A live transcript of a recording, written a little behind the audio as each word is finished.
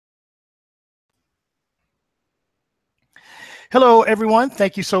Hello, everyone.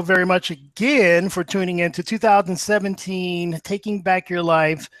 Thank you so very much again for tuning in to 2017, Taking Back Your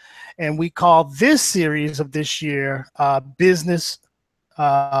Life. And we call this series of this year Business,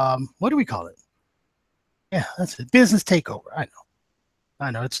 what do we call it? Yeah, that's it. Business Takeover.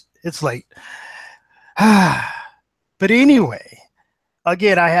 I know, it's late. But anyway,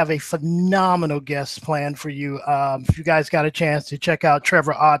 again, I have a phenomenal guest planned for you. If you guys got a chance to check out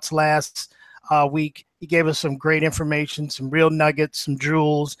Trevor Ott's last week, he gave us some great information, some real nuggets, some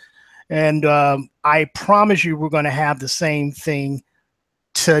jewels. And I promise you we're going to have the same thing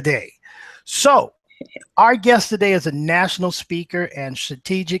today. So our guest today is a national speaker and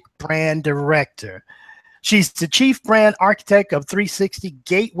strategic brand director. She's the chief brand architect of 360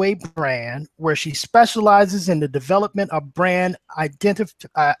 Gateway Brand, where she specializes in the development of brand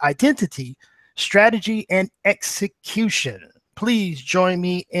identity, strategy, and execution. Please join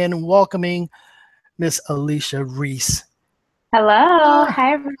me in welcoming Miss Alechia Reese. Hello.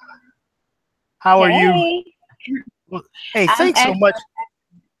 Hi, everyone. How are you? Well, hey, thanks so much.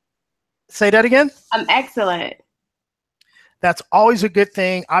 Say that again. I'm excellent. That's always a good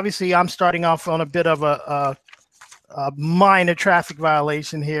thing. Obviously, I'm starting off on a bit of a minor traffic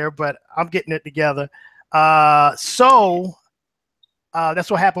violation here, but I'm getting it together. So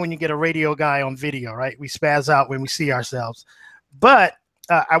that's what happens when you get a radio guy on video, right? We spaz out when we see ourselves. But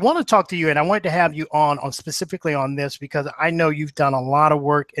I want to talk to you, and I wanted to have you on specifically on this because I know you've done a lot of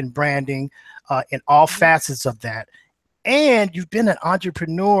work in branding in all facets of that. And you've been an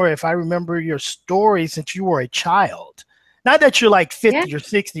entrepreneur, if I remember your story, since you were a child. Not that you're like 50 or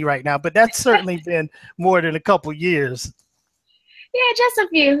 60 right now, but that's certainly been more than a couple years. Yeah, just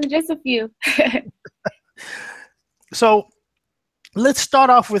a few. So let's start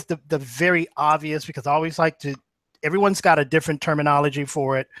off with the very obvious, because I always like to, everyone's got a different terminology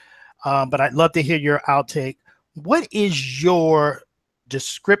for it, but I'd love to hear your outtake. What is your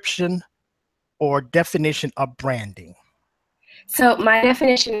description or definition of branding? So my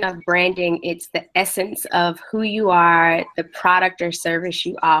definition of branding, it's the essence of who you are, the product or service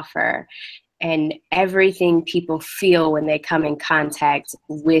you offer, and everything people feel when they come in contact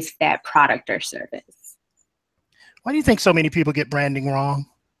with that product or service. Why do you think so many people get branding wrong?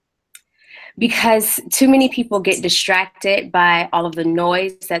 Because too many people get distracted by all of the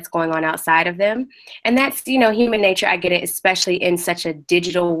noise that's going on outside of them. And that's, human nature. I get it, especially in such a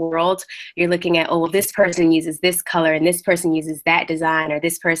digital world. You're looking at, oh, well, this person uses this color and this person uses that design, or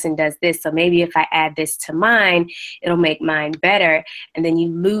this person does this. So maybe if I add this to mine, it'll make mine better. And then you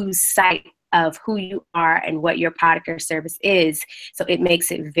lose sight of who you are and what your product or service is. So it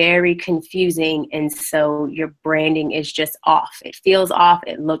makes it very confusing. And so your branding is just off. It feels off,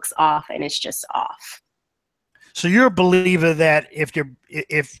 it looks off, and it's just off. So you're a believer that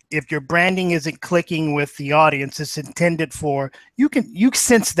if your branding isn't clicking with the audience it's intended for, you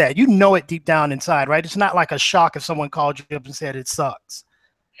sense that, it deep down inside, right? It's not like a shock if someone called you up and said it sucks.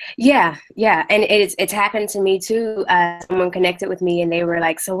 Yeah. And it's happened to me too. Someone connected with me and they were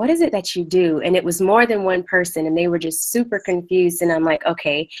like, so what is it that you do? And it was more than one person and they were just super confused. And I'm like,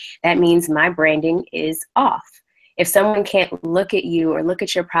 okay, that means my branding is off. If someone can't look at you or look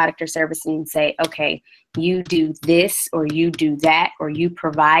at your product or service and say, okay, you do this or you do that, or you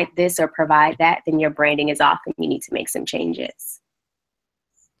provide this or provide that, then your branding is off and you need to make some changes.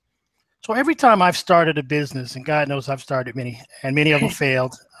 So every time I've started a business, and God knows I've started many, and many of them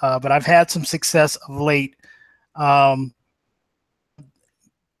failed, but I've had some success of late.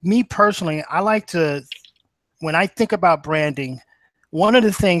 Me personally, I like to, when I think about branding, one of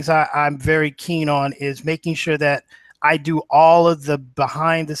the things I'm very keen on is making sure that I do all of the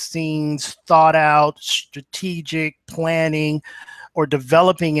behind the scenes, thought out, strategic planning or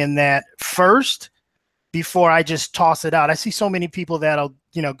developing in that first before I just toss it out. I see so many people that'll,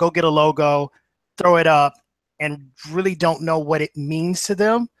 go get a logo, throw it up, and really don't know what it means to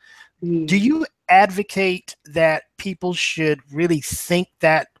them. Do you advocate that people should really think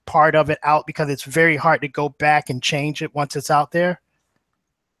that part of it out because it's very hard to go back and change it once it's out there?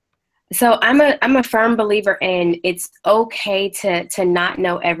 So I'm a firm believer in it's okay to not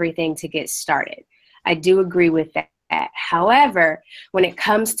know everything to get started. I do agree with that. However, when it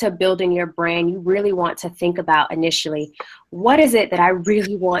comes to building your brand, you really want to think about initially, what is it that I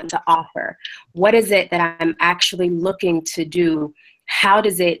really want to offer? What is it that I'm actually looking to do? How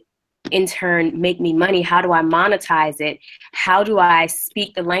does it in turn make me money? How do I monetize it? How do I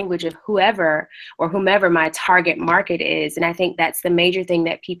speak the language of whoever or whomever my target market is? And I think that's the major thing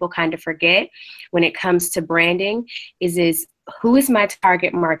that people kind of forget when it comes to branding is who is my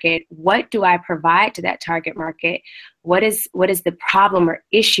target market? What do I provide to that target market? What is the problem or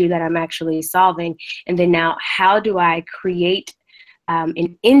issue that I'm actually solving? And then now, how do I create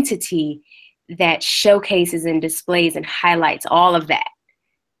an entity that showcases and displays and highlights all of that?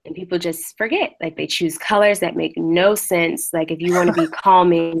 And people just forget, like they choose colors that make no sense. Like if you want to be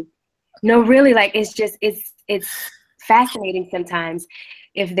calming, no, really, like it's fascinating sometimes.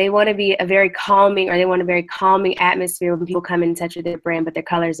 If they want to be a very calming, or they want a very calming atmosphere when people come in touch with their brand, but their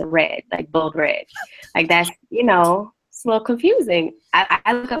colors are red, like bold red, like that's, it's a little confusing.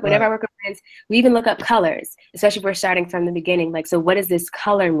 I look up, whenever I work with brands, we even look up colors, especially if we're starting from the beginning. Like, so what does this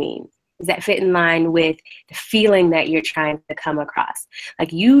color mean? Does that fit in line with the feeling that you're trying to come across? Like,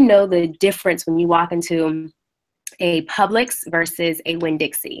 the difference when you walk into a Publix versus a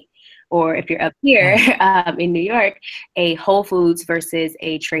Winn-Dixie. Or if you're up here in New York, a Whole Foods versus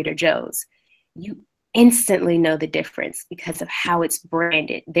a Trader Joe's. You instantly know the difference because of how it's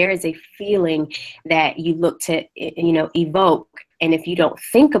branded. There is a feeling that you look to, evoke. And if you don't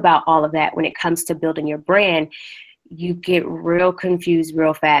think about all of that when it comes to building your brand, you get real confused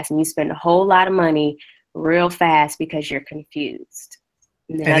real fast, and you spend a whole lot of money real fast because you're confused.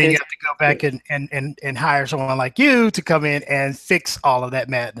 And then you have to go back and hire someone like you to come in and fix all of that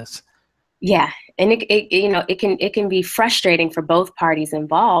madness. Yeah, and it can be frustrating for both parties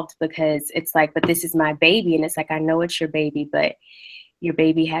involved, because it's like, but this is my baby, and it's like, I know it's your baby, but your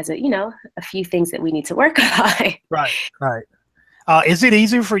baby has a few things that we need to work on. Right. Is it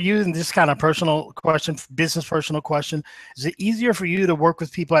easier for you, and this kind of personal question, personal question, is it easier for you to work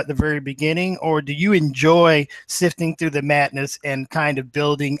with people at the very beginning, or do you enjoy sifting through the madness and kind of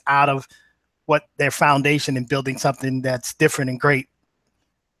building out of what their foundation and building something that's different and great?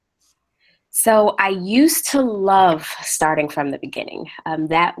 So I used to love starting from the beginning.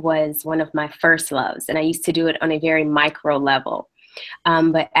 That was one of my first loves, and I used to do it on a very micro level.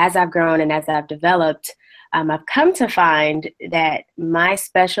 But as I've grown and as I've developed, I've come to find that my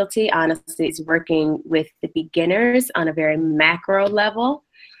specialty, honestly, is working with the beginners on a very macro level.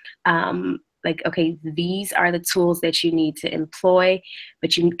 Like, okay, these are the tools that you need to employ,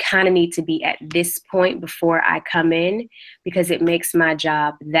 but you kind of need to be at this point before I come in, because it makes my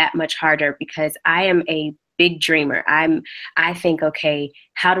job that much harder, because I am a big dreamer. I think, okay,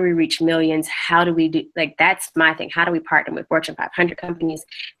 how do we reach millions? How do we do, like, that's my thing. How do we partner with Fortune 500 companies?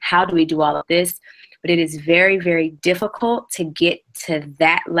 How do we do all of this? But it is very, very difficult to get to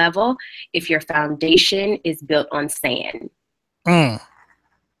that level if your foundation is built on sand.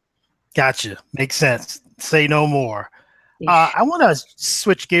 Gotcha. Makes sense. Say no more. I want to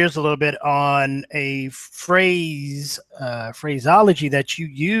switch gears a little bit on a phraseology that you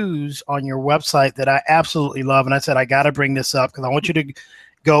use on your website that I absolutely love. And I said, I got to bring this up because I want you to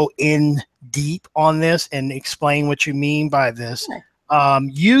go in deep on this and explain what you mean by this.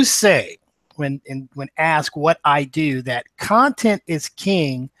 You say, when asked what I do, that content is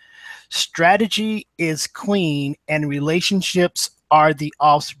king, strategy is queen, and relationships are the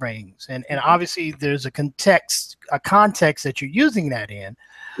offsprings. And obviously there's a context that you're using that in.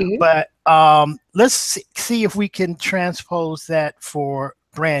 But let's see if we can transpose that for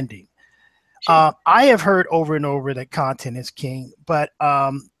branding. Sure. I have heard over and over that content is king, but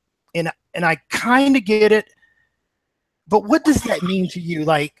and I kind of get it. But what does that mean to you?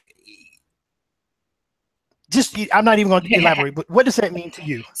 Like, I'm not even going to elaborate, but what does that mean to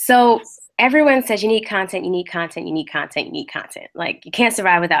you? So everyone says you need content, you need content, you need content, you need content. Like, you can't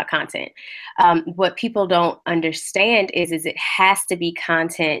survive without content. What people don't understand is it has to be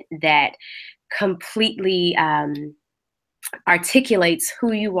content that completely articulates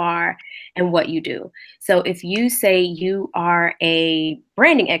who you are and what you do. So if you say you are a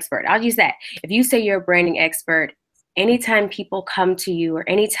branding expert, I'll use that. If you say you're a branding expert, anytime people come to you or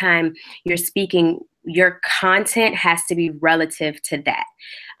anytime you're speaking, your content has to be relative to that.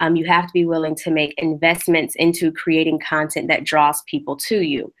 You have to be willing to make investments into creating content that draws people to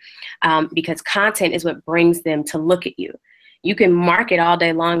you, because content is what brings them to look at you. You can market all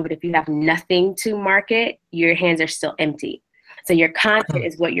day long, but if you have nothing to market, your hands are still empty. So your content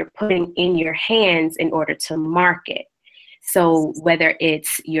is what you're putting in your hands in order to market. So whether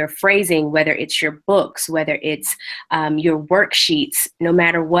it's your phrasing, whether it's your books, whether it's your worksheets, no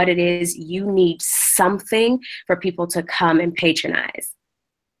matter what it is, you need something for people to come and patronize.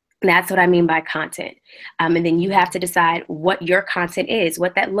 That's what I mean by content. And then you have to decide what your content is,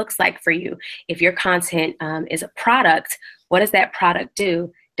 what that looks like for you. If your content is a product, what does that product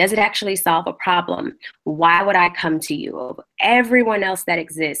do? Does it actually solve a problem? Why would I come to you? Of everyone else that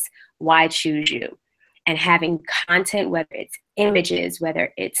exists, why choose you? And having content, whether it's images,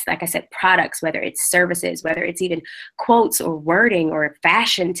 whether it's, like I said, products, whether it's services, whether it's even quotes or wording or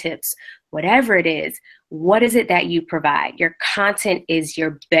fashion tips, whatever it is, what is it that you provide? Your content is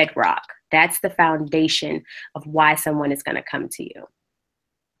your bedrock. That's the foundation of why someone is going to come to you.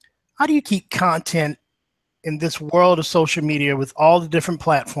 How do you keep content in this world of social media with all the different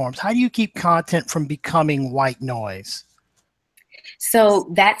platforms? How do you keep content from becoming white noise?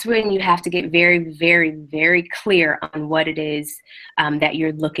 So that's when you have to get very, very, very clear on what it is that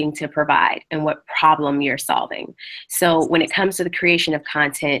you're looking to provide and what problem you're solving. So when it comes to the creation of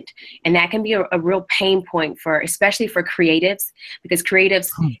content, and that can be a real pain point for, especially for creatives, because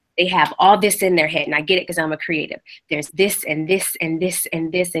creatives, they have all this in their head, and I get it because I'm a creative. There's this and this and this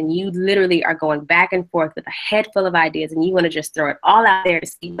and this, and you literally are going back and forth with a head full of ideas, and you want to just throw it all out there to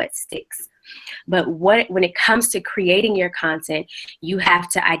see what sticks. But when it comes to creating your content, you have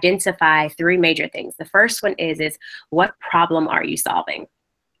to identify three major things. The first one is what problem are you solving?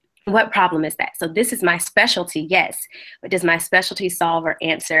 What problem is that? So this is my specialty, yes, but does my specialty solve or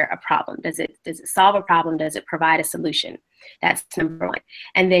answer a problem? Does it solve a problem? Does it provide a solution? That's number one.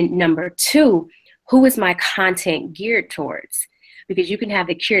 And then number two, who is my content geared towards? Because you can have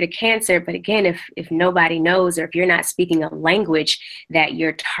the cure to cancer, but again, if nobody knows, or if you're not speaking a language that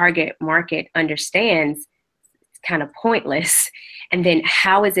your target market understands, it's kind of pointless. And then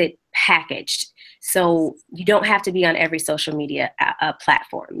how is it packaged? So you don't have to be on every social media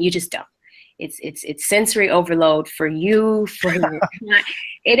platform. You just don't. It's sensory overload for you.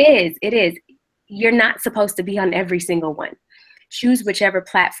 It is. You're not supposed to be on every single one. Choose whichever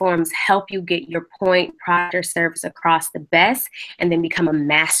platforms help you get your point, product, or service across the best, and then become a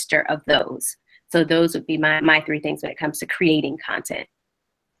master of those. So those would be my three things when it comes to creating content.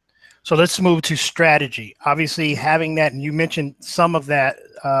 So let's move to strategy. Obviously, having that, and you mentioned some of that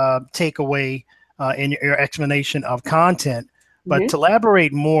takeaway in your explanation of content, but to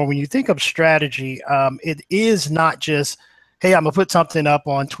elaborate more, when you think of strategy, it is not just, hey, I'm gonna put something up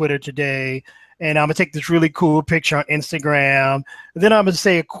on Twitter today, and I'm gonna take this really cool picture on Instagram, and then I'm gonna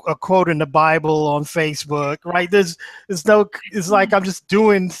say a quote in the Bible on Facebook, right? It's like I'm just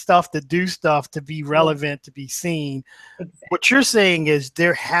doing stuff to do stuff to be relevant, to be seen. Exactly. What you're saying is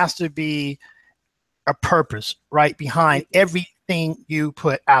there has to be a purpose, right, behind everything you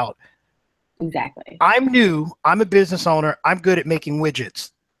put out. Exactly. I'm new. I'm a business owner. I'm good at making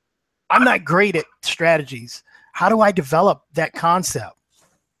widgets. I'm not great at strategies. How do I develop that concept?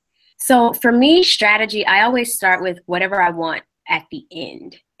 So for me, strategy, I always start with whatever I want at the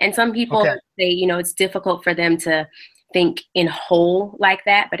end. And some people say, it's difficult for them to think in whole like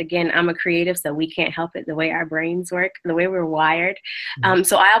that. But again, I'm a creative, so we can't help it, the way our brains work, the way we're wired.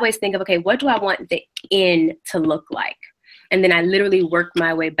 So I always think of, okay, what do I want the end to look like? And then I literally work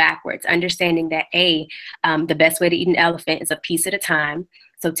my way backwards, understanding that the best way to eat an elephant is a piece at a time.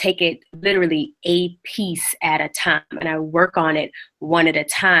 So take it literally a piece at a time, and I work on it one at a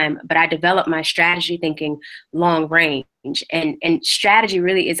time. But I develop my strategy thinking long range, and strategy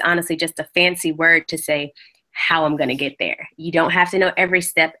really is honestly just a fancy word to say how I'm going to get there. You don't have to know every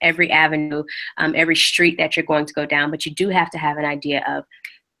step, every avenue, every street that you're going to go down, but you do have to have an idea of,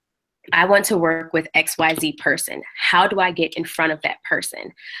 I want to work with XYZ person. How do I get in front of that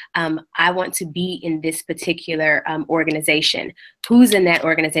person? I want to be in this particular organization. Who's in that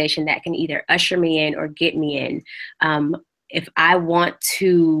organization that can either usher me in or get me in? If I want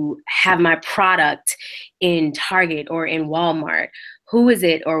to have my product in Target or in Walmart, who is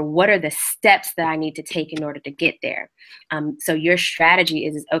it, or what are the steps that I need to take in order to get there? So your strategy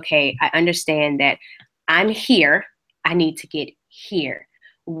is, okay, I understand that I'm here. I need to get here.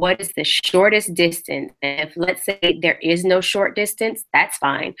 What is the shortest distance? And if, let's say, there is no short distance, that's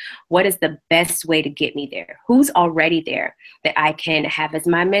fine. What is the best way to get me there? Who's already there that I can have as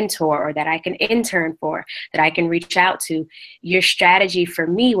my mentor, or that I can intern for, that I can reach out to? Your strategy for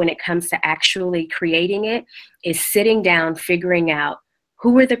me when it comes to actually creating it is sitting down, figuring out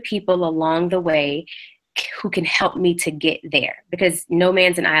who are the people along the way who can help me to get there, because no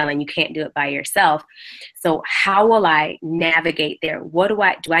man's an island. You can't do it by yourself. So how will I navigate there? What do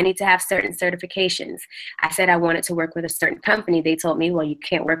I need to have certain certifications? I said I wanted to work with a certain company. They told me, well, you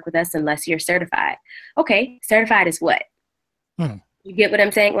can't work with us unless you're certified. Okay, certified is what? You get what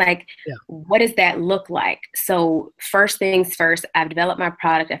I'm saying? Like, Yeah. what does that look like? So first things first, I've developed my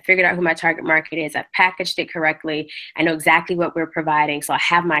product. I figured out who my target market is. I've packaged it correctly. I know exactly what we're providing. So I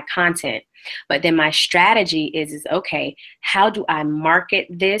have my content. But then my strategy is okay, how do I market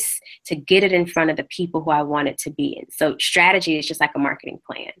this to get it in front of the people who I want it to be in? So strategy is just like a marketing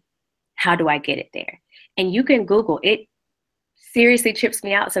plan. How do I get it there? And you can Google it. Seriously trips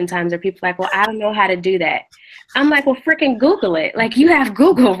me out sometimes, or people are like, well, I don't know how to do that. I'm like, well, freaking Google it. Like, you have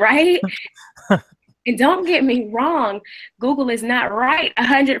Google, right? And don't get me wrong, Google is not right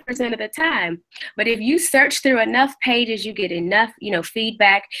 100% of the time. But if you search through enough pages, you get enough,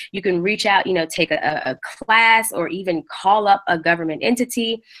 feedback. You can reach out, take a class, or even call up a government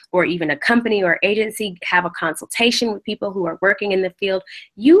entity, or even a company or agency, have a consultation with people who are working in the field.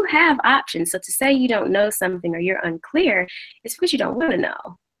 You have options. So to say you don't know something or you're unclear, it's because you don't want to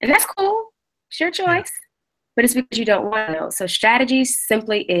know. And that's cool. It's your Yeah. choice. But it's because you don't want to know. So strategy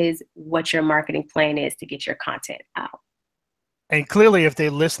simply is what your marketing plan is to get your content out. And clearly, if they're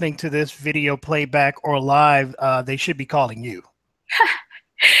listening to this video playback or live, they should be calling you.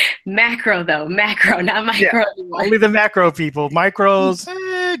 Macro, though. Macro, not micro. Yeah, Anymore. only the macro people. Micros,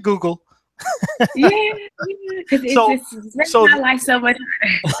 Google. Yeah, because it's my life so much.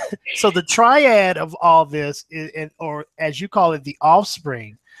 So the triad of all this, or as you call it, the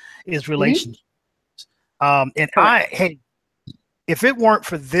offspring, is relationships. And Correct. hey, if it weren't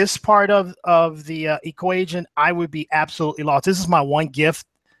for this part of the equation, I would be absolutely lost. This is my one gift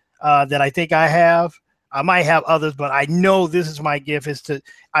that I think I have. I might have others, but I know this is my gift.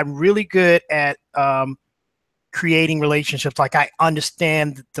 I'm really good at creating relationships. Like, I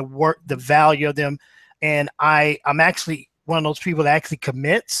understand the work, the value of them, and I'm actually one of those people that actually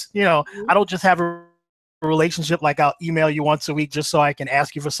commits. I don't just have a relationship like I'll email you once a week just so I can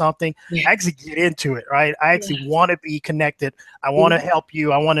ask you for something. Yeah. I actually get into it, right? I actually want to be connected. I want to help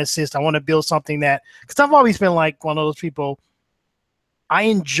you. I want to assist. I want to build something because I've always been like one of those people. I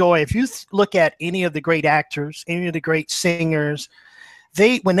enjoy, if you look at any of the great actors, any of the great singers,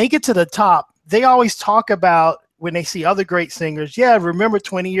 when they get to the top, they always talk about when they see other great singers. Yeah, remember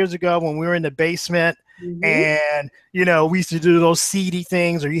 20 years ago when we were in the basement and, we used to do those seedy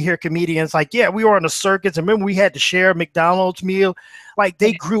things, or you hear comedians like, yeah, we were on the circuits. And remember we had to share a McDonald's meal. Like,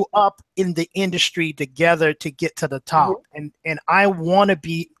 they grew up in the industry together to get to the top. And I want to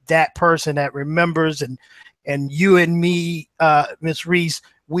be that person that remembers, and you and me, Miss Reese,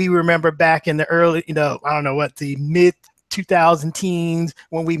 we remember back in the early, I don't know what, the mid 2000 teens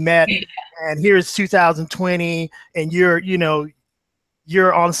when we met, and here's 2020, and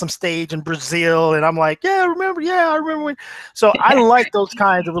you're on some stage in Brazil, and I'm like, yeah, I remember. So I like those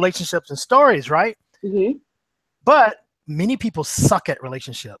kinds of relationships and stories, right? But many people suck at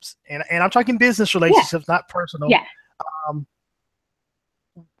relationships, and I'm talking business relationships, not personal. Yeah.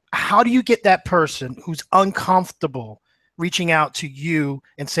 How do you get that person who's uncomfortable reaching out to you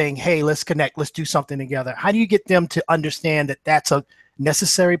and saying, hey, let's connect, let's do something together? How do you get them to understand that that's a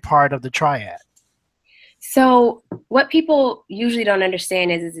necessary part of the triad? So what people usually don't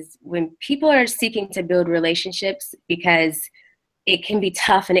understand is when people are seeking to build relationships, because it can be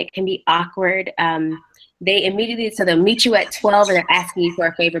tough and it can be awkward, they'll meet you at 12 and they're asking you for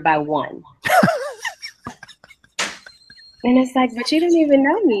a favor by 1. And it's like, but you don't even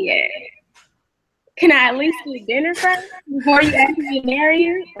know me yet. Can I at least get dinner first before you ask me to marry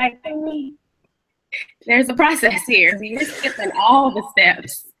you? Like, there's a process here. You're skipping all the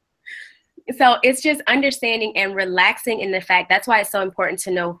steps. So it's just understanding and relaxing in the fact. That's why it's so important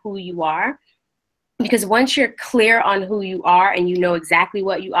to know who you are. Because once you're clear on who you are and you know exactly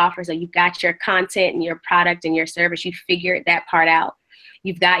what you offer, so you've got your content and your product and your service, you figured that part out.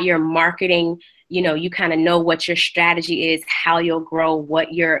 You've got your marketing, you kind of know what your strategy is, how you'll grow,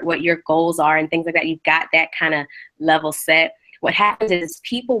 what your goals are and things like that. You've got that kind of level set. What happens is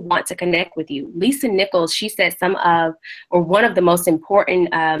people want to connect with you. Lisa Nichols, she said one of the most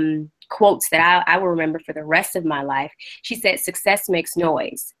important quotes that I will remember for the rest of my life. She said, success makes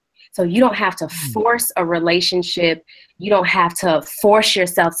noise. So you don't have to force a relationship. You don't have to force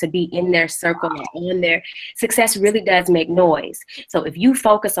yourself to be in their circle or on their success. Really does make noise. So if you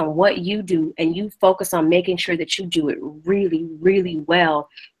focus on what you do and you focus on making sure that you do it really, really well,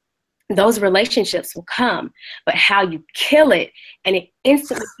 those relationships will come. But how you kill it and it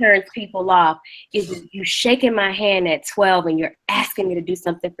instantly turns people off is you shaking my hand at 12 and you're asking me to do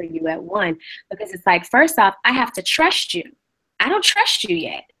something for you at 1. Because it's like, first off, I have to trust you. I don't trust you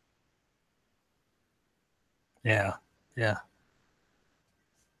yet. Yeah. Yeah.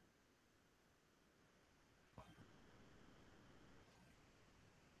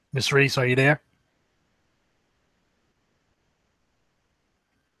 Miss Reese, are you there?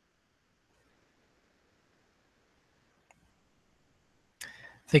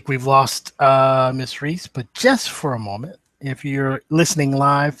 think we've lost Miss Reese, but just for a moment, if you're listening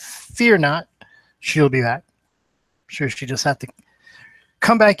live, fear not, she'll be back. I'm sure she just have to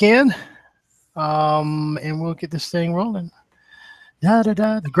come back in, and we'll get this thing rolling. Da, da,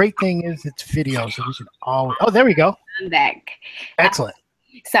 da. The great thing is it's video, so we can always. Oh, there we go. I'm back. Excellent.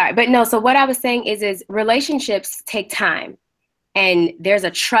 Sorry, but no. So what I was saying is relationships take time. And there's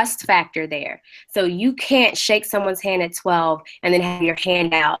a trust factor there. So you can't shake someone's hand at 12 and then have your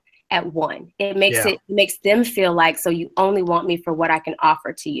hand out at 1. It makes them feel like, so you only want me for what I can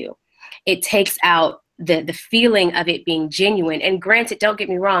offer to you. It takes out the feeling of it being genuine. And granted, don't get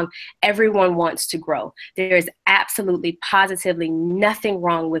me wrong, everyone wants to grow. There is absolutely, positively nothing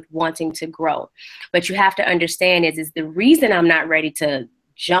wrong with wanting to grow. But you have to understand is the reason I'm not ready to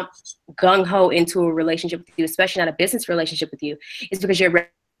jump gung-ho into a relationship with you, especially not a business relationship with you, is because your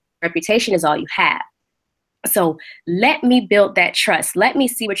reputation is all you have. So let me build that trust. Let me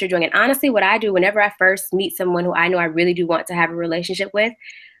see what you're doing. And honestly, what I do whenever I first meet someone who I know I really do want to have a relationship with,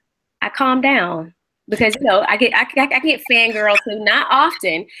 I calm down. Because, you know, I get fangirl too, not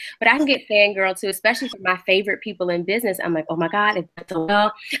often, but I can get fangirl too, especially for my favorite people in business. I'm like, oh my God, it's so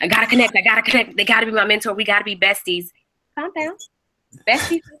well. I gotta connect. They gotta be my mentor. We gotta be besties. Calm down. Besties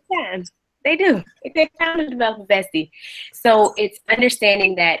take time. They do. It takes time to develop a bestie. So it's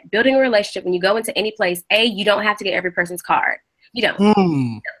understanding that building a relationship, when you go into any place, you don't have to get every person's card. You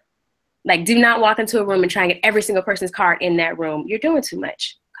don't. Like, do not walk into a room and try and get every single person's card in that room. You're doing too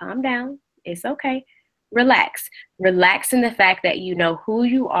much. Calm down. It's okay. Relax. Relax in the fact that you know who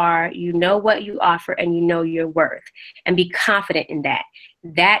you are, you know what you offer, and you know your worth. And be confident in that.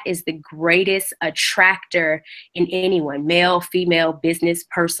 That is the greatest attractor in anyone, male, female, business,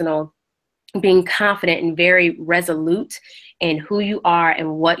 personal. Being confident and very resolute in who you are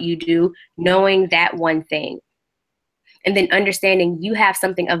and what you do, knowing that one thing. And then understanding you have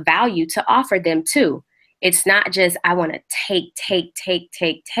something of value to offer them too. It's not just, I want to take,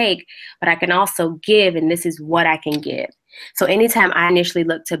 but I can also give, and this is what I can give. So anytime I initially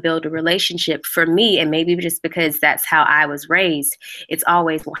look to build a relationship, for me, and maybe just because that's how I was raised, it's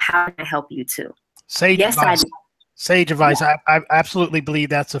always, well, how can I help you too? Sage advice. Sage advice. Yeah. I absolutely believe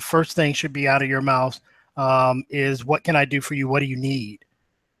that's the first thing should be out of your mouth, is what can I do for you? What do you need?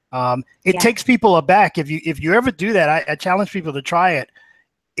 It takes people aback. If you ever do that, I challenge people to try it.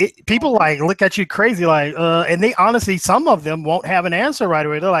 People like look at you crazy, like, and they honestly, some of them won't have an answer right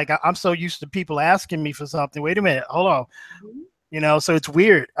away. They're like, I'm so used to people asking me for something. Wait a minute, hold on. You know, so it's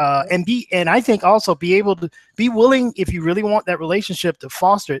weird. And I think also be able to be willing, if you really want that relationship to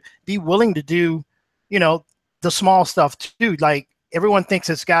foster it, be willing to do, you know, the small stuff too. Like everyone thinks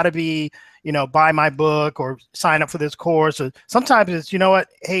it's got to be, you know, buy my book or sign up for this course. Or sometimes it's, you know what,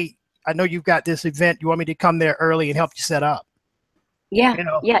 hey, I know you've got this event. You want me to come there early and help you set up? Yeah, you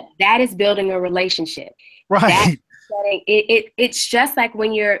know? Yeah. That is building a relationship. Right. It's just like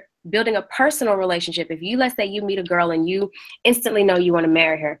when you're building a personal relationship. If you, let's say you meet a girl and you instantly know you want to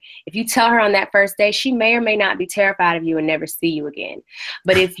marry her. If you tell her on that first day, she may or may not be terrified of you and never see you again.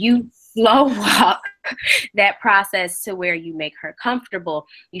 But if you slow walk that process to where you make her comfortable,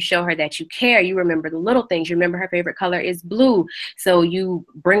 you show her that you care, you remember the little things, you remember her favorite color is blue, so you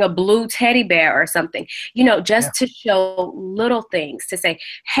bring a blue teddy bear or something, you know, just to show little things, to say,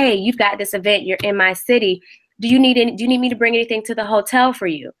 hey, you've got this event, you're in my city, do you need me to bring anything to the hotel for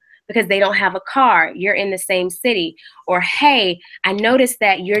you? Because they don't have a car, you're in the same city. Or, hey, I noticed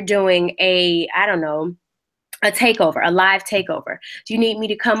that you're doing a takeover, a live takeover. Do you need me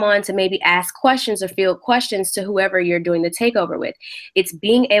to come on to maybe ask questions or field questions to whoever you're doing the takeover with? It's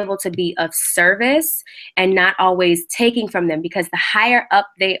being able to be of service and not always taking from them, because the higher up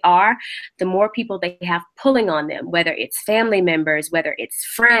they are, the more people they have pulling on them, whether it's family members, whether it's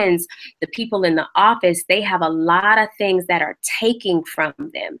friends, the people in the office, they have a lot of things that are taking from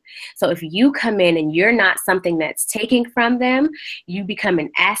them. So if you come in and you're not something that's taking from them, you become an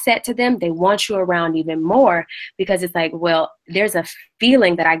asset to them. They want you around even more, because it's like, well, there's a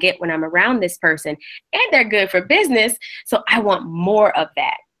feeling that I get when I'm around this person, and they're good for business, so I want more of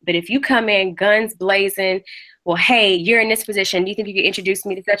that. But if you come in guns blazing, well, hey, you're in this position, do you think you could introduce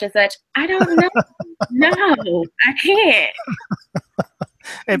me to such and such? I don't know. No, I can't.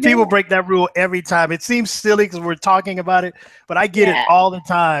 And people break that rule every time. It seems silly because we're talking about it, but I get it all the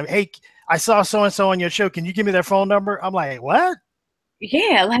time. Hey, I saw so-and-so on your show. Can you give me their phone number? I'm like, what?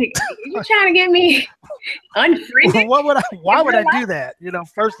 Yeah, like, you're trying to get me unfriended? Why would I do that? You know,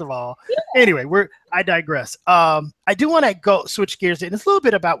 first of all, anyway, I digress. I do want to switch gears, and it's a little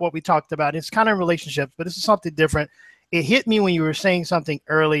bit about what we talked about. It's kind of relationships, but this is something different. It hit me when you were saying something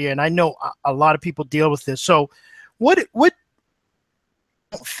earlier, and I know a lot of people deal with this. So what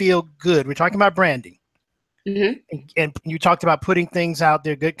feel good, we're talking about branding. Mm-hmm. And you talked about putting things out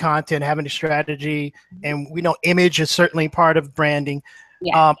there, good content, having a strategy, and we know image is certainly part of branding.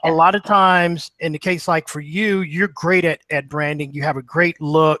 Yeah. A lot of times, in the case like for you, you're great at branding. You have a great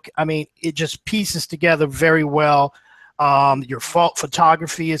look. I mean, it just pieces together very well. Your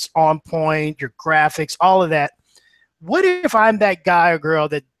photography is on point, your graphics, all of that. What if I'm that guy or girl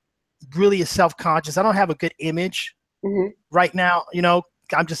that really is self-conscious? I don't have a good image right now. You know,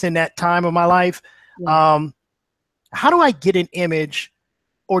 I'm just in that time of my life. Yeah. How do I get an image,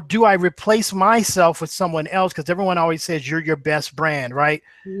 or do I replace myself with someone else? Because everyone always says you're your best brand, right?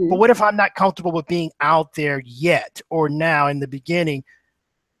 But what if I'm not comfortable with being out there yet or now in the beginning,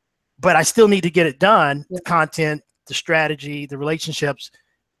 but I still need to get it done, the content, the strategy, the relationships?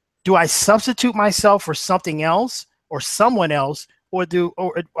 Do I substitute myself for something else or someone else, or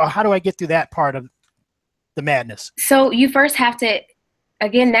how do I get through that part of the madness? So you first have to,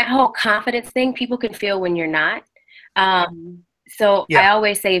 again, that whole confidence thing, people can feel when you're not. So Yeah. I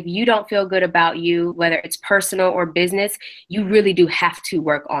always say, if you don't feel good about you, whether it's personal or business, you really do have to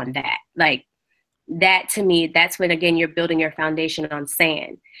work on that. Like that, to me, that's when, again, you're building your foundation on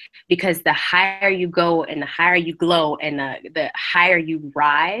sand, because the higher you go and the higher you glow and the higher you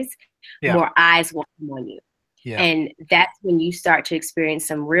rise, more eyes will come on you. Yeah. And that's when you start to experience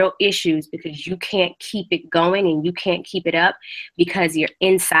some real issues, because you can't keep it going and you can't keep it up because your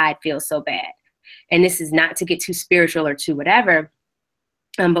inside feels so bad. And this is not to get too spiritual or too whatever,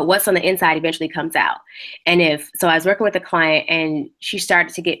 but what's on the inside eventually comes out. And so I was working with a client and she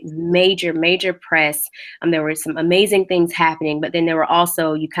started to get major press. There were some amazing things happening, but then there were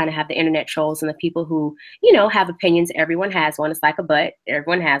also, you kind of have the internet trolls and the people who, have opinions. Everyone has one. It's like a butt.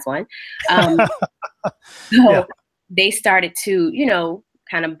 Everyone has one. So they started to,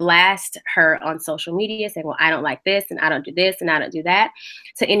 kind of blast her on social media saying, well, I don't like this and I don't do this and I don't do that.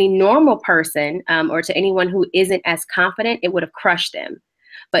 To any normal person or to anyone who isn't as confident, it would have crushed them.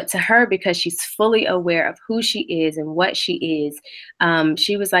 But to her, because she's fully aware of who she is and what she is,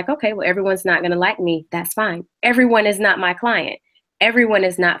 she was like, okay, well, everyone's not going to like me. That's fine. Everyone is not my client. Everyone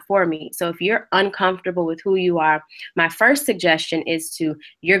is not for me. So if you're uncomfortable with who you are, my first suggestion is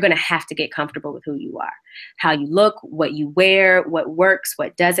you're going to have to get comfortable with who you are, how you look, what you wear, what works,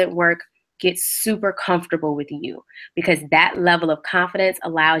 what doesn't work. Get super comfortable with you, because that level of confidence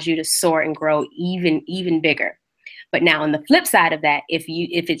allows you to soar and grow even bigger. But now on the flip side of that, if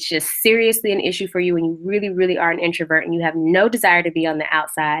it's just seriously an issue for you and you really are an introvert and you have no desire to be on the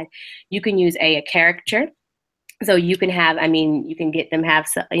outside, you can use a caricature. So you can get them have,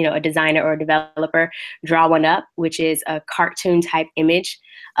 a designer or a developer draw one up, which is a cartoon type image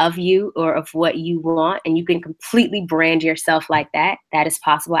of you or of what you want. And you can completely brand yourself like that. That is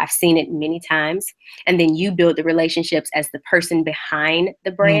possible. I've seen it many times. And then you build the relationships as the person behind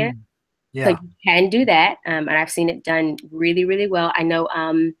the brand. So you can do that. And I've seen it done really well. I know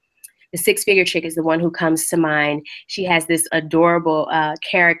the Six-Figure Chick is the one who comes to mind. She has this adorable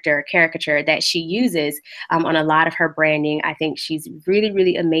caricature that she uses on a lot of her branding. I think she's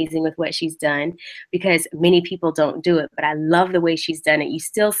really amazing with what she's done, because many people don't do it. But I love the way she's done it. You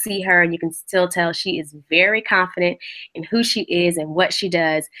still see her and you can still tell she is very confident in who she is and what she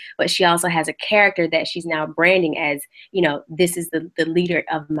does. But she also has a character that she's now branding as, this is the leader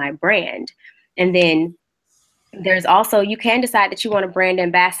of my brand. And then there's also, you can decide that you want a brand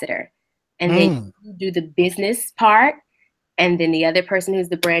ambassador. And then you do the business part. And then the other person who's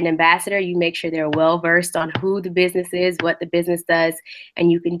the brand ambassador, you make sure they're well-versed on who the business is, what the business does.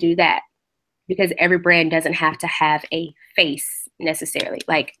 And you can do that, because every brand doesn't have to have a face necessarily.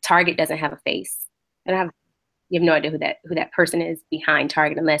 Like Target doesn't have a face. You have no idea who that person is behind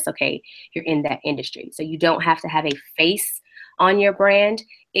Target unless, okay, you're in that industry. So you don't have to have a face on your brand.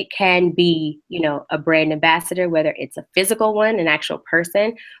 It can be, a brand ambassador, whether it's a physical one, an actual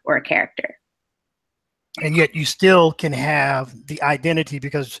person, or a character. And yet you still can have the identity,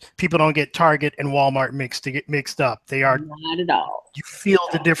 because people don't get Target and Walmart mixed up. They are not at all. You feel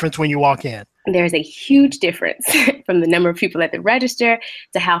the difference when you walk in. There's a huge difference from the number of people at the register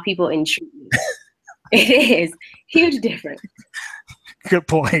to how people entreat you. It is huge difference. Good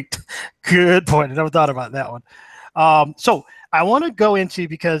point. I never thought about that one. So I want to go into,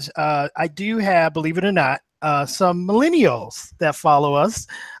 because I do have, believe it or not, some millennials that follow us.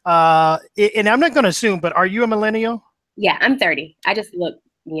 And I'm not going to assume, but are you a millennial? Yeah, I'm 30. I just look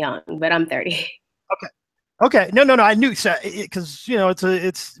young, but I'm 30. Okay. No. I knew, because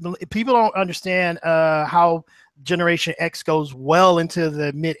it's people don't understand how Generation X goes well into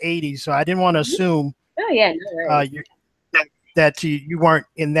the mid '80s. So I didn't want to assume. Oh yeah, no worries. That you weren't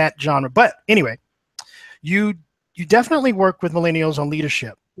in that genre. But anyway, you you definitely work with millennials on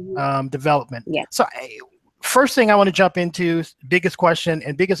leadership development. Yeah. So first thing I want to jump into, biggest question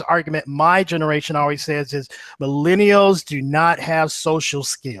and biggest argument my generation always says is millennials do not have social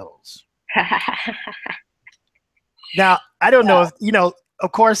skills. Now, I don't know if,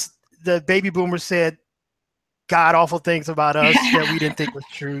 of course, the baby boomers said god awful things about us that we didn't think was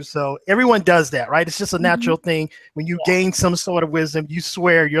true. So everyone does that, right? It's just a natural thing. When you gain some sort of wisdom, you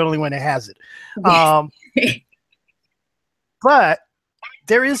swear you're the only one that has it. But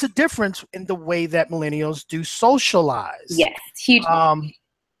there is a difference in the way that millennials do socialize. Yes, huge.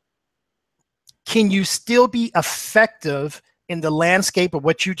 Can you still be effective in the landscape of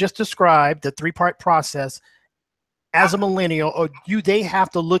what you just described, the three-part process, as a millennial, or do they have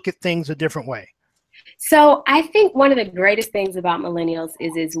to look at things a different way? So I think one of the greatest things about millennials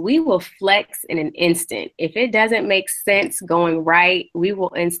is we will flex in an instant. If it doesn't make sense going right, we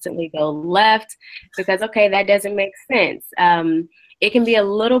will instantly go left because, okay, that doesn't make sense. It can be a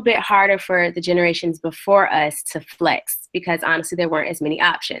little bit harder for the generations before us to flex because honestly, there weren't as many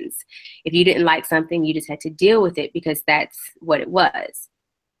options. If you didn't like something, you just had to deal with it because that's what it was.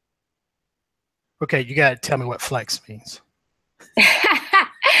 Okay, you got to tell me what flex means.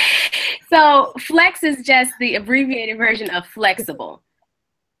 So flex is just the abbreviated version of flexible.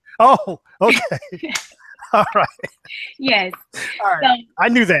 Oh, okay. All right. Yes. All right. So, I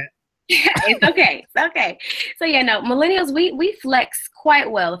knew that. It's okay. It's okay. So yeah, no, millennials, we flex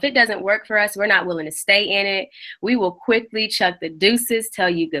quite well. If it doesn't work for us, we're not willing to stay in it. We will quickly chuck the deuces, tell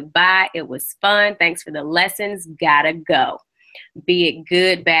you goodbye. It was fun. Thanks for the lessons. Gotta go. Be it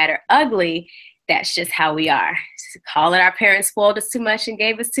good, bad, or ugly. That's just how we are. Call it our parents spoiled us too much and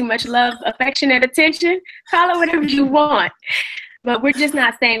gave us too much love, affection, and attention. Call it whatever you want. But we're just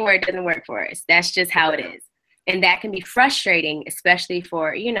not saying where it doesn't work for us. That's just how it is. And that can be frustrating, especially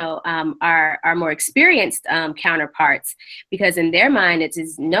for, our more experienced counterparts, because in their mind,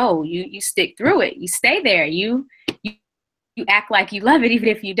 it's no, you stick through it. You stay there. You act like you love it, even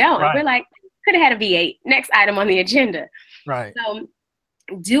if you don't. Right. We're like, could have had a V8. Next item on the agenda. Right. So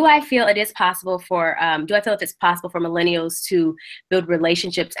do I feel if it's possible for millennials to build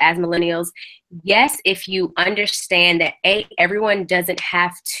relationships as millennials? Yes, if you understand that everyone doesn't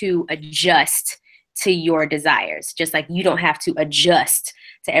have to adjust to your desires, just like you don't have to adjust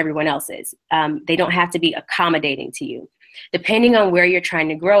to everyone else's. They don't have to be accommodating to you. Depending on where you're trying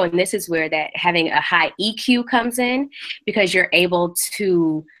to grow, and this is where that having a high EQ comes in, because you're able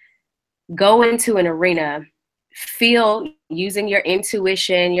to go into an arena, feel, using your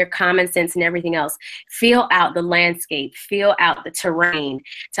intuition, your common sense, and everything else, feel out the landscape, feel out the terrain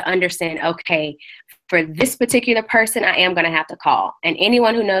to understand, okay, for this particular person, I am going to have to call. And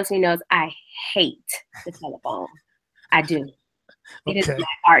anyone who knows me knows I hate the telephone. I do. It is my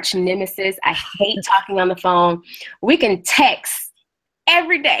arch nemesis. I hate talking on the phone. We can text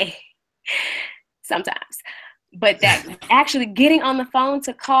every day sometimes. But that actually getting on the phone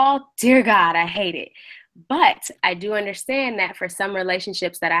to call, dear God, I hate it. But I do understand that for some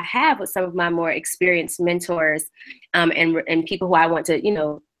relationships that I have with some of my more experienced mentors and people who I want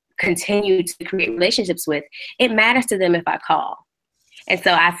to, continue to create relationships with, it matters to them if I call. And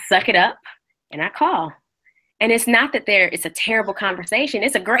so I suck it up and I call. And it's not that it's a terrible conversation.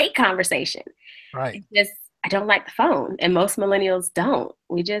 It's a great conversation. Right. It's just, I don't like the phone. And most millennials don't.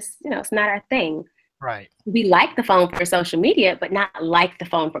 We just, it's not our thing. Right. We like the phone for social media, but not like the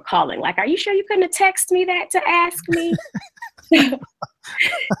phone for calling. Like, are you sure you couldn't have texted me that to ask me?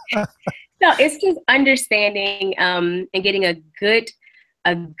 No, it's just understanding and getting a good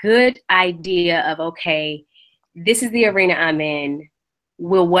idea of, okay, this is the arena I'm in.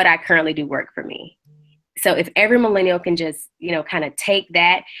 Will what I currently do work for me? So if every millennial can just, kind of take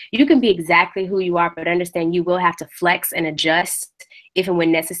that, you can be exactly who you are, but understand you will have to flex and adjust if and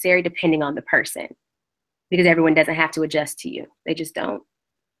when necessary, depending on the person. Because everyone doesn't have to adjust to you. They just don't.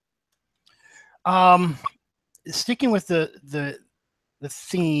 Sticking with the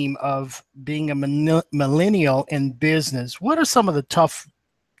theme of being a millennial in business, what are some of the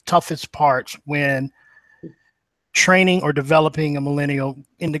toughest parts when training or developing a millennial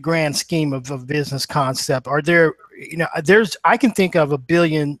in the grand scheme of a business concept? Are there, I can think of a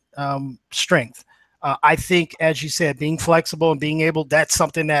billion strengths. I think, as you said, being flexible and being able, that's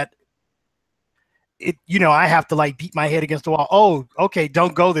something that I have to beat my head against the wall. Oh, okay,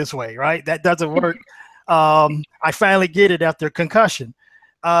 don't go this way, right? That doesn't work. I finally get it after concussion.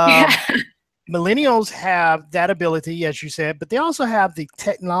 Millennials have that ability, as you said, but they also have the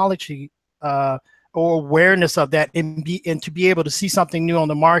technology or awareness of that, and to be able to see something new on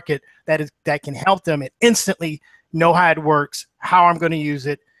the market that can help them and instantly know how it works, how I'm going to use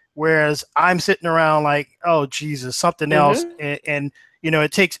it, whereas I'm sitting around like, oh Jesus, something else. And you know,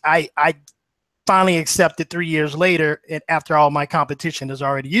 it takes, I finally accepted 3 years later, and after all my competition has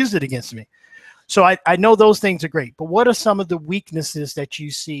already used it against me. So I know those things are great, but what are some of the weaknesses that you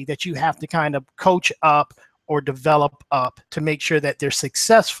see that you have to kind of coach up or develop up to make sure that they're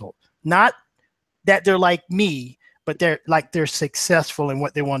successful? Not that they're like me, but they're successful in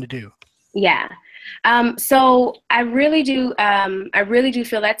what they want to do. Yeah. So I really do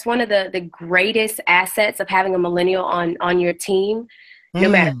feel that's one of the greatest assets of having a millennial on your team, no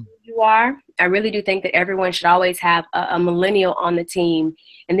matter who you are. I really do think that everyone should always have a millennial on the team.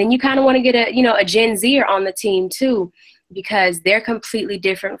 And then you kind of want to get a Gen Zer on the team too, because they're completely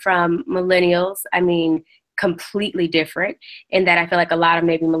different from millennials. I mean, completely different in that I feel like a lot of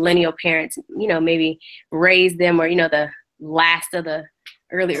maybe millennial parents, maybe raise them, or, the last of the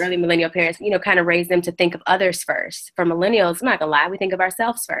early millennial parents, kind of raise them to think of others first. For millennials, I'm not gonna lie, we think of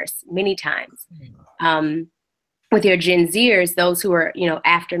ourselves first many times. With your Gen Zers, those who are,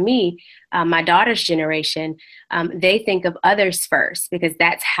 after me, my daughter's generation, they think of others first, because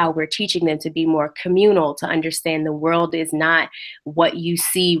that's how we're teaching them to be more communal, to understand the world is not what you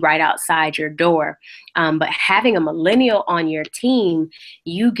see right outside your door. But having a millennial on your team,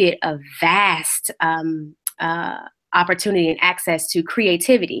 you get a vast opportunity and access to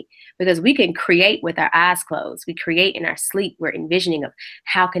creativity, because we can create with our eyes closed. We create in our sleep. We're envisioning of,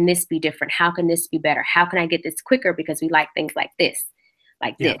 how can this be different? How can this be better? How can I get this quicker? Because we like things like this,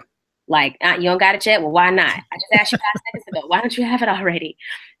 this. Like, you don't got it yet? Well, why not? I just asked you 5 seconds ago. Why don't you have it already?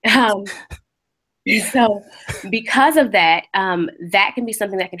 So because of that, that can be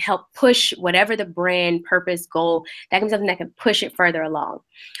something that can help push whatever the brand purpose goal, that can be something that can push it further along.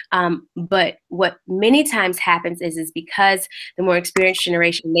 But what many times happens is because the more experienced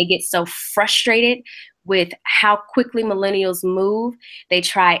generation, they get so frustrated with how quickly millennials move, they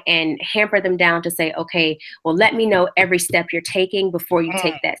try and hamper them down to say, okay, well, let me know every step you're taking before you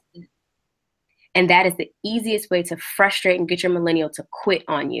take that step. And that is the easiest way to frustrate and get your millennial to quit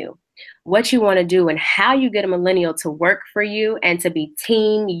on you. What you want to do and how you get a millennial to work for you and to be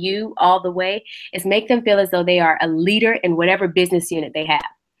team you all the way is make them feel as though they are a leader in whatever business unit they have.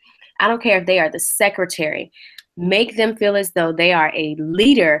 I don't care if they are the secretary. Make them feel as though they are a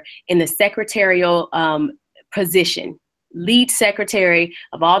leader in the secretarial position, lead secretary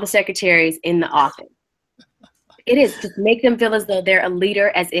of all the secretaries in the office. It is. Just make them feel as though they're a leader,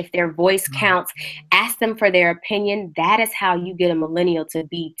 as if their voice counts. Ask them for their opinion. That is how you get a millennial to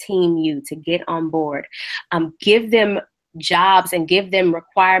be team you, to get on board. Give them jobs and give them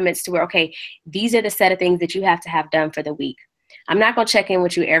requirements to where, okay, these are the set of things that you have to have done for the week. I'm not going to check in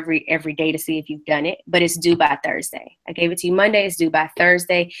with you every day to see if you've done it, but it's due by Thursday. I gave it to you Monday, it's due by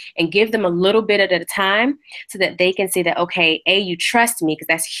Thursday, and give them a little bit at a time so that they can see that, okay, A, you trust me, because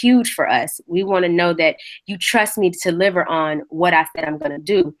that's huge for us. We want to know that you trust me to deliver on what I said I'm going to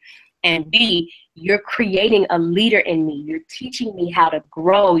do. And B, you're creating a leader in me. You're teaching me how to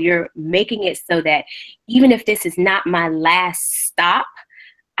grow. You're making it so that even if this is not my last stop,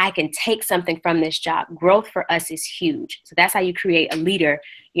 I can take something from this job. Growth for us is huge. So that's how you create a leader,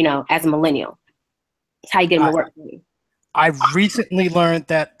 as a millennial. It's how you get them to work for you. I've recently learned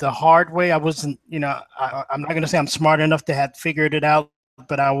that the hard way. I wasn't, I'm not going to say I'm smart enough to have figured it out,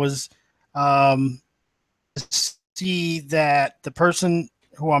 but I was see that the person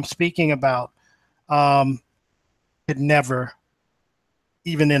who I'm speaking about could never,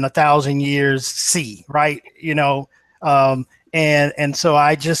 even in 1,000 years, see, right? And so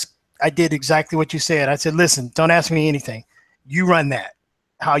I did exactly what you said. I said, listen, don't ask me anything. You run that,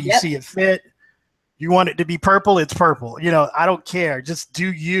 how you see it fit. You want it to be purple, it's purple. I don't care. Just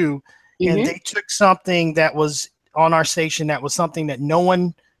do you. And they took something that was on our station that was something that no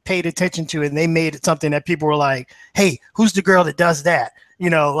one paid attention to, and they made it something that people were like, hey, who's the girl that does that?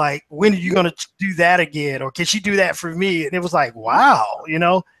 Like, when are you going to do that again? Or can she do that for me? And it was like, wow,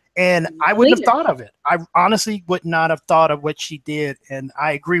 and I wouldn't have thought of it. I honestly would not have thought of what she did. And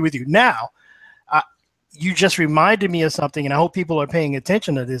I agree with you. Now, you just reminded me of something, and I hope people are paying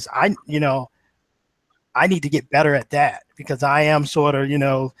attention to this. I need to get better at that, because I am sort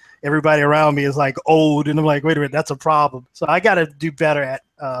of, everybody around me is like old, and I'm like, wait a minute, that's a problem. So I got to do better at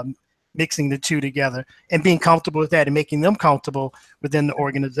mixing the two together and being comfortable with that and making them comfortable within the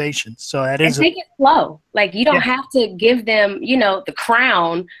organization. So that is. And take it slow. Like, you don't have to give them, the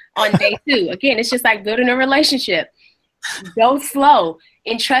crown on day 2. Again, it's just like building a relationship. Go slow.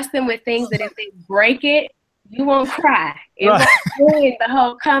 Entrust them with things that if they break it, you won't cry. It won't ruin the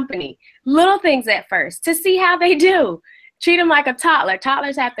whole company. Little things at first to see how they do. Treat them like a toddler.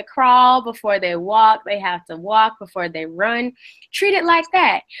 Toddlers have to crawl before they walk. They have to walk before they run. Treat it like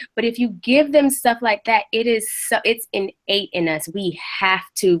that. But if you give them stuff like that, it's innate in us. We have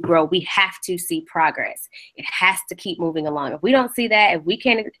to grow. We have to see progress. It has to keep moving along. If we don't see that, if we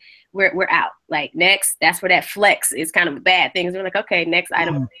can't, we're out. Like next, that's where that flex is kind of a bad thing. We're like, okay, next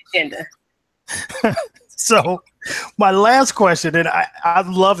item on the agenda. So my last question, and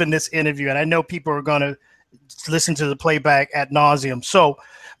I'm loving this interview, and I know people are going to listen to the playback ad nauseum. So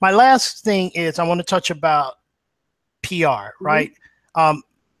my last thing is I want to touch about PR, right?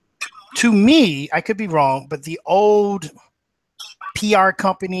 To me, I could be wrong, but the old PR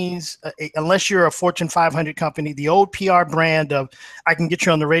companies, unless you're a Fortune 500 company, the old PR brand of I can get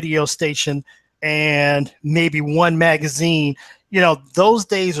you on the radio station and maybe one magazine, those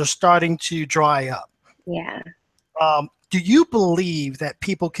days are starting to dry up. Yeah. Do you believe that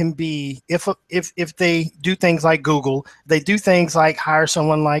people can be, if they do things like Google, they do things like hire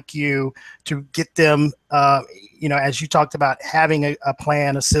someone like you to get them, as you talked about, having a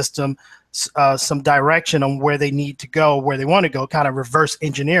plan, a system, some direction on where they need to go, where they want to go, kind of reverse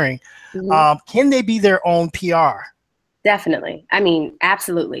engineering. Can they be their own PR? Definitely. I mean,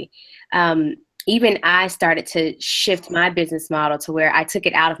 absolutely. Even I started to shift my business model to where I took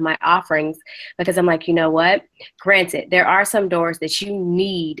it out of my offerings because I'm like, you know what? Granted, there are some doors that you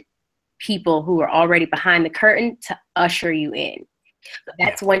need people who are already behind the curtain to usher you in. But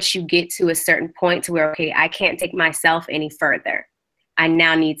that's once you get to a certain point to where, okay, I can't take myself any further. I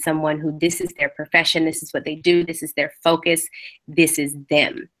now need someone who this is their profession. This is what they do. This is their focus. This is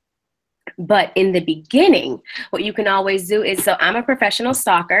them. But in the beginning, what you can always do is, so I'm a professional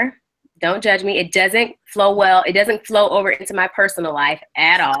stalker. Don't judge me. It doesn't flow well. It doesn't flow over into my personal life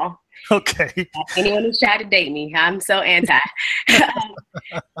at all. Okay. Anyone who's tried to date me, I'm so anti.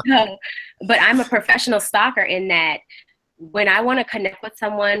 But I'm a professional stalker in that when I want to connect with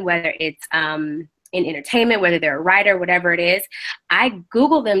someone, whether it's in entertainment, whether they're a writer, whatever it is, I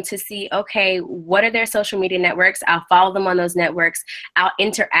Google them to see, okay, what are their social media networks? I'll follow them on those networks. I'll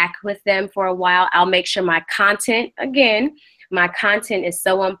interact with them for a while. I'll make sure my content is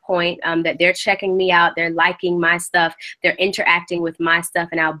so on point that they're checking me out, they're liking my stuff, they're interacting with my stuff,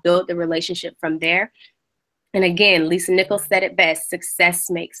 and I'll build the relationship from there. And again, Lisa Nichols said it best, success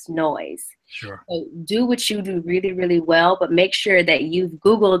makes noise. Sure. So do what you do really, really well, but make sure that you've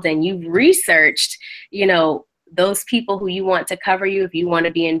Googled and you've researched, those people who you want to cover you. If you want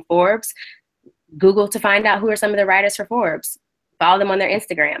to be in Forbes, Google to find out who are some of the writers for Forbes. Follow them on their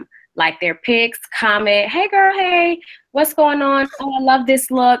Instagram. Like their pics, comment, hey girl, hey, what's going on? Oh, I love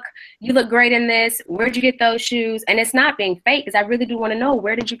this look. You look great in this. Where'd you get those shoes? And it's not being fake because I really do want to know,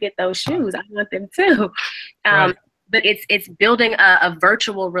 where did you get those shoes? I want them too. Right. But it's building a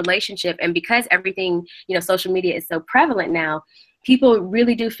virtual relationship. And because everything, social media is so prevalent now, people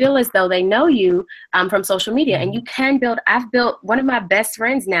really do feel as though they know you from social media. And you can I've built one of my best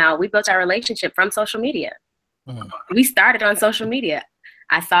friends now. We built our relationship from social media. We started on social media.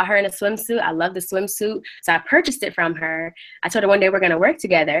 I saw her in a swimsuit. I love the swimsuit. So I purchased it from her. I told her one day we're going to work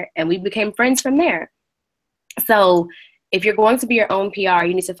together, and we became friends from there. So if you're going to be your own PR,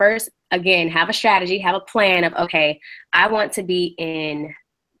 you need to first, again, have a strategy, have a plan of, okay, I want to be in,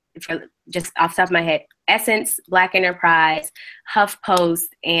 just off the top of my head, Essence, Black Enterprise, HuffPost,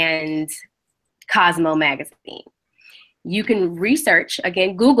 and Cosmo magazine. You can research,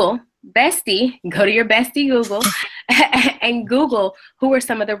 again, Google, bestie, go to your bestie Google and Google who are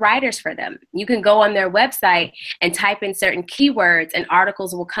some of the writers for them. You can go on their website and type in certain keywords and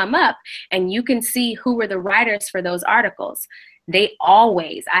articles will come up and you can see who were the writers for those articles. I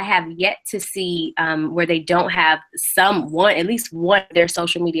have yet to see where they don't have at least one of their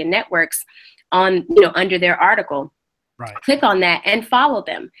social media networks on, under their article. Right. Click on that and follow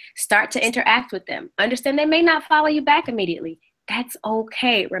them. Start to interact with them. Understand they may not follow you back immediately. That's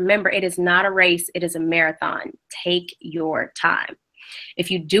okay. Remember, it is not a race. It is a marathon. Take your time.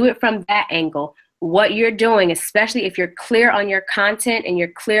 If you do it from that angle, what you're doing, especially if you're clear on your content and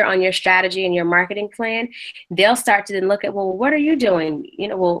you're clear on your strategy and your marketing plan, they'll start to then look at, well, what are you doing?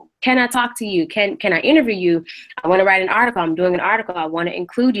 Can I talk to you? Can I interview you? I want to write an article. I'm doing an article. I want to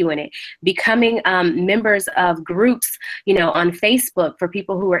include you in it. Becoming members of groups, on Facebook for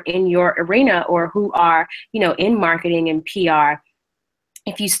people who are in your arena or who are, in marketing and PR.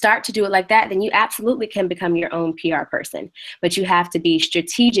 If you start to do it like that, then you absolutely can become your own PR person, but you have to be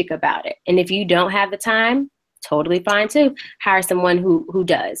strategic about it. And if you don't have the time, totally fine too. Hire someone who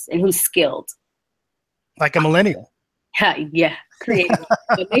does and who's skilled. Like a millennial. Yeah, creative.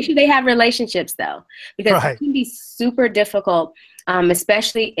 But make sure they have relationships though, because it Right. can be super difficult,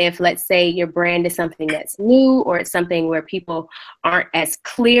 especially if, let's say, your brand is something that's new or it's something where people aren't as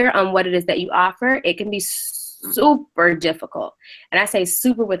clear on what it is that you offer. It can be super difficult. And I say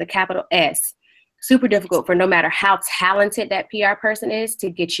super with a capital S, super difficult for no matter how talented that PR person is to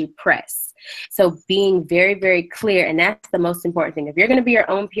get you press. So being very, very clear, and that's the most important thing. If you're going to be your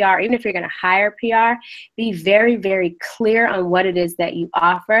own PR, even if you're going to hire PR, be very, very clear on what it is that you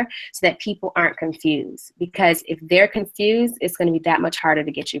offer so that people aren't confused. Because if they're confused, it's going to be that much harder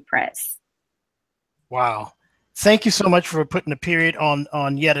to get you press. Wow. Thank you so much for putting a period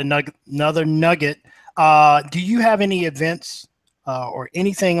on yet another nugget. Do you have any events or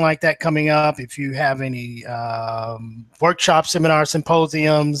anything like that coming up? If you have any workshops, seminars,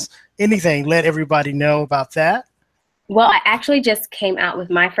 symposiums, anything, let everybody know about that. Well, I actually just came out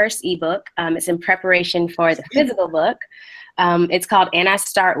with my first ebook. It's in preparation for the physical book. It's called And I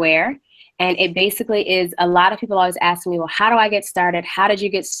Start Where. And it basically is, a lot of people always ask me, well, how do I get started? How did you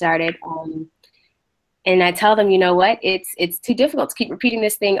get started? And I tell them, you know what? It's too difficult to keep repeating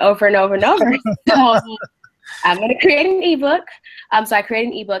this thing over and over and over. So I'm going to create an ebook. So I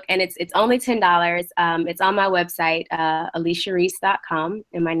created an ebook, and it's only $10. It's on my website, AlechiaReese.com.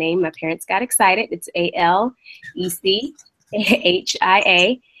 And my name, my parents got excited. It's ALECHIA,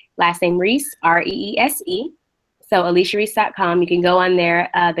 last name Reese, REESE. So AlechiaReese.com. You can go on there.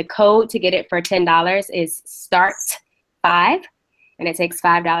 The code to get it for $10 is START5. And it takes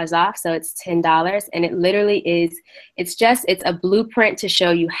 $5 off, so it's $10. And it literally is, it's a blueprint to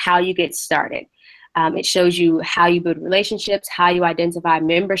show you how you get started. It shows you how you build relationships, how you identify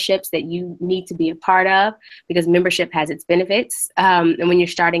memberships that you need to be a part of, because membership has its benefits. And when you're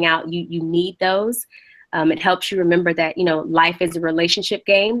starting out, you need those. It helps you remember that, you know, life is a relationship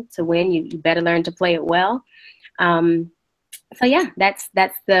game. To win, you better learn to play it well. So yeah, that's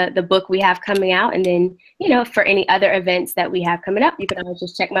the book we have coming out. And then, you know, for any other events that we have coming up, you can always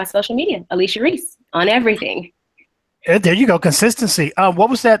just check my social media, Alechia Reese, on everything. There you go. Consistency. What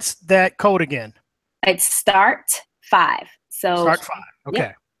was that code again? It's START5. So START5.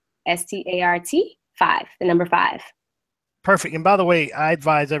 Okay. Yep. START5, the number 5. Perfect. And by the way, I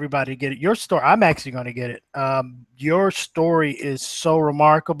advise everybody to get it. Your story, I'm actually going to get it. Your story is so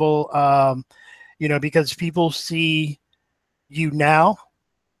remarkable, you know, because people see you now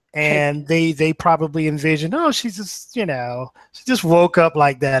and they probably envision, oh, she's just, you know, she just woke up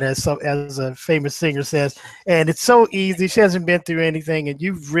like that, as a famous singer says. And it's so easy. She hasn't been through anything, and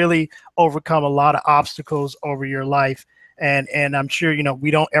you've really overcome a lot of obstacles over your life. And I'm sure, you know,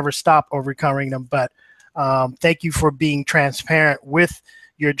 we don't ever stop overcoming them, but thank you for being transparent with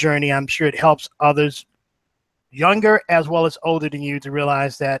your journey. I'm sure it helps others younger as well as older than you to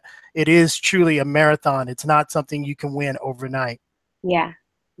realize that it is truly a marathon. It's not something you can win overnight. Yeah,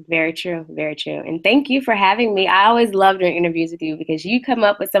 very true. Very true. And thank you for having me. I always love doing interviews with you because you come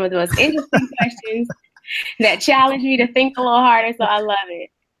up with some of the most interesting questions that challenge me to think a little harder. So I love it.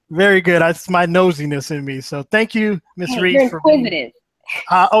 Very good. That's my nosiness in me. So thank you, Ms. Reese. You're inquisitive.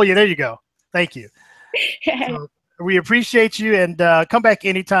 Oh yeah, there you go. Thank you. So we appreciate you, and come back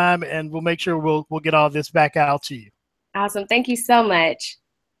anytime, and we'll make sure we'll get all this back out to you. Awesome. Thank you so much.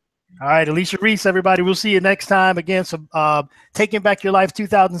 All right, Alechia Reese, everybody. We'll see you next time. Again, so Taking Back Your Life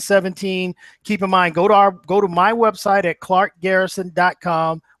 2017. Keep in mind, go to my website at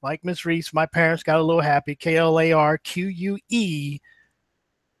clarkgarrison.com. Like Miss Reese, my parents got a little happy. KLARQUE.com.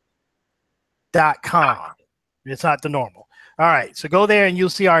 It's not the normal. All right, so go there and you'll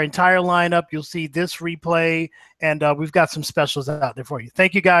see our entire lineup. You'll see this replay, and we've got some specials out there for you.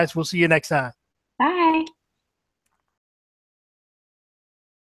 Thank you, guys. We'll see you next time. Bye.